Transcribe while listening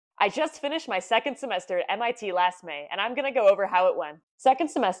I just finished my second semester at MIT last May, and I'm going to go over how it went. Second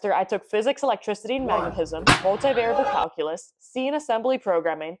semester, I took physics, electricity, and magnetism, multivariable calculus, C and assembly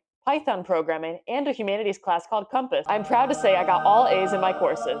programming, Python programming, and a humanities class called Compass. I'm proud to say I got all A's in my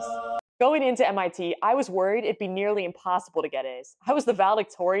courses. Going into MIT, I was worried it'd be nearly impossible to get A's. I was the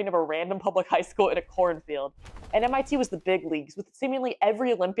valedictorian of a random public high school in a cornfield, and MIT was the big leagues with seemingly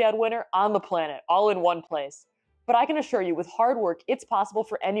every Olympiad winner on the planet, all in one place. But I can assure you, with hard work, it's possible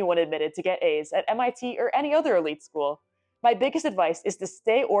for anyone admitted to get A's at MIT or any other elite school. My biggest advice is to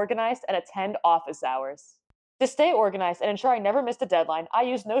stay organized and attend office hours. To stay organized and ensure I never missed a deadline, I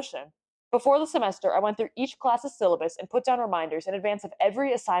use Notion. Before the semester, I went through each class's syllabus and put down reminders in advance of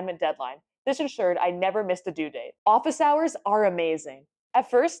every assignment deadline. This ensured I never missed a due date. Office hours are amazing. At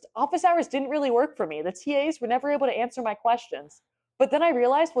first, office hours didn't really work for me. The TAs were never able to answer my questions. But then I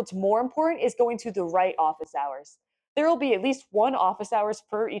realized what's more important is going to the right office hours. There will be at least one office hours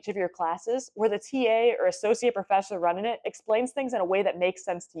per each of your classes where the TA or associate professor running it explains things in a way that makes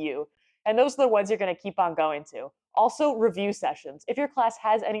sense to you. And those are the ones you're going to keep on going to. Also, review sessions. If your class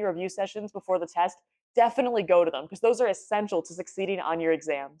has any review sessions before the test, definitely go to them because those are essential to succeeding on your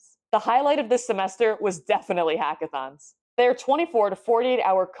exams. The highlight of this semester was definitely hackathons. They are 24 to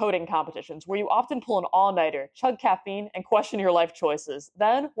 48-hour coding competitions where you often pull an all-nighter, chug caffeine, and question your life choices.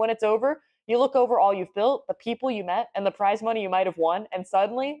 Then, when it's over, you look over all you've built, the people you met, and the prize money you might have won, and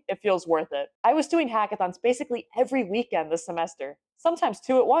suddenly, it feels worth it. I was doing hackathons basically every weekend this semester, sometimes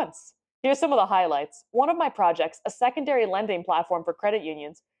two at once. Here's some of the highlights. One of my projects, a secondary lending platform for credit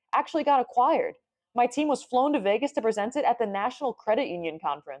unions, actually got acquired. My team was flown to Vegas to present it at the National Credit Union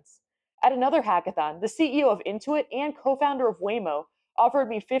Conference. At another hackathon, the CEO of Intuit and co-founder of Waymo offered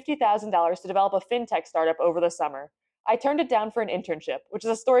me $50,000 to develop a fintech startup over the summer. I turned it down for an internship, which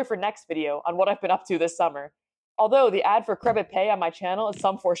is a story for next video on what I've been up to this summer. Although the ad for Credit Pay on my channel is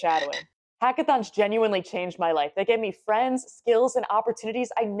some foreshadowing. Hackathons genuinely changed my life. They gave me friends, skills, and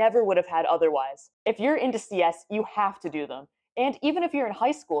opportunities I never would have had otherwise. If you're into CS, you have to do them. And even if you're in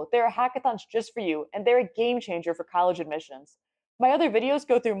high school, there are hackathons just for you, and they're a game changer for college admissions. My other videos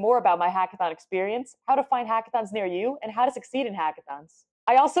go through more about my hackathon experience, how to find hackathons near you, and how to succeed in hackathons.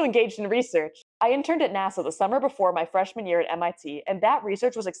 I also engaged in research. I interned at NASA the summer before my freshman year at MIT, and that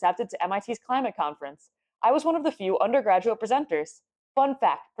research was accepted to MIT's climate conference. I was one of the few undergraduate presenters. Fun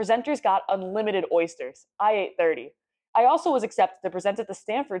fact, presenters got unlimited oysters. I ate 30. I also was accepted to present at the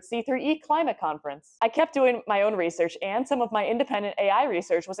Stanford C3E Climate Conference. I kept doing my own research, and some of my independent AI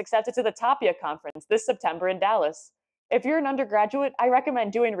research was accepted to the Tapia Conference this September in Dallas. If you're an undergraduate, I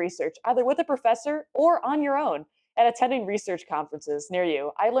recommend doing research either with a professor or on your own and attending research conferences near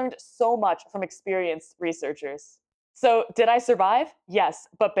you. I learned so much from experienced researchers. So, did I survive? Yes,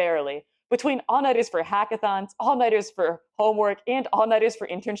 but barely. Between all-nighters for hackathons, all-nighters for homework, and all-nighters for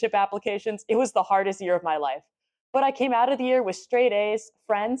internship applications, it was the hardest year of my life. But I came out of the year with straight A's,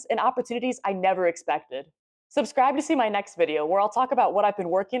 friends, and opportunities I never expected. Subscribe to see my next video where I'll talk about what I've been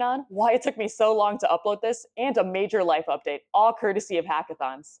working on, why it took me so long to upload this, and a major life update, all courtesy of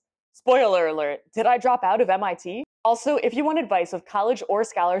hackathons. Spoiler alert, did I drop out of MIT? Also, if you want advice with college or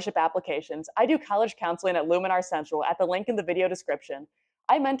scholarship applications, I do college counseling at Luminar Central at the link in the video description.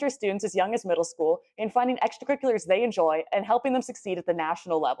 I mentor students as young as middle school in finding extracurriculars they enjoy and helping them succeed at the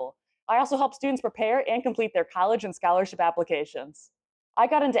national level. I also help students prepare and complete their college and scholarship applications. I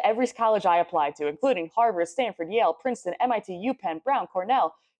got into every college I applied to, including Harvard, Stanford, Yale, Princeton, MIT, UPenn, Brown,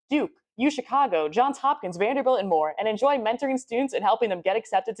 Cornell, Duke, UChicago, Johns Hopkins, Vanderbilt, and more, and enjoy mentoring students and helping them get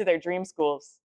accepted to their dream schools.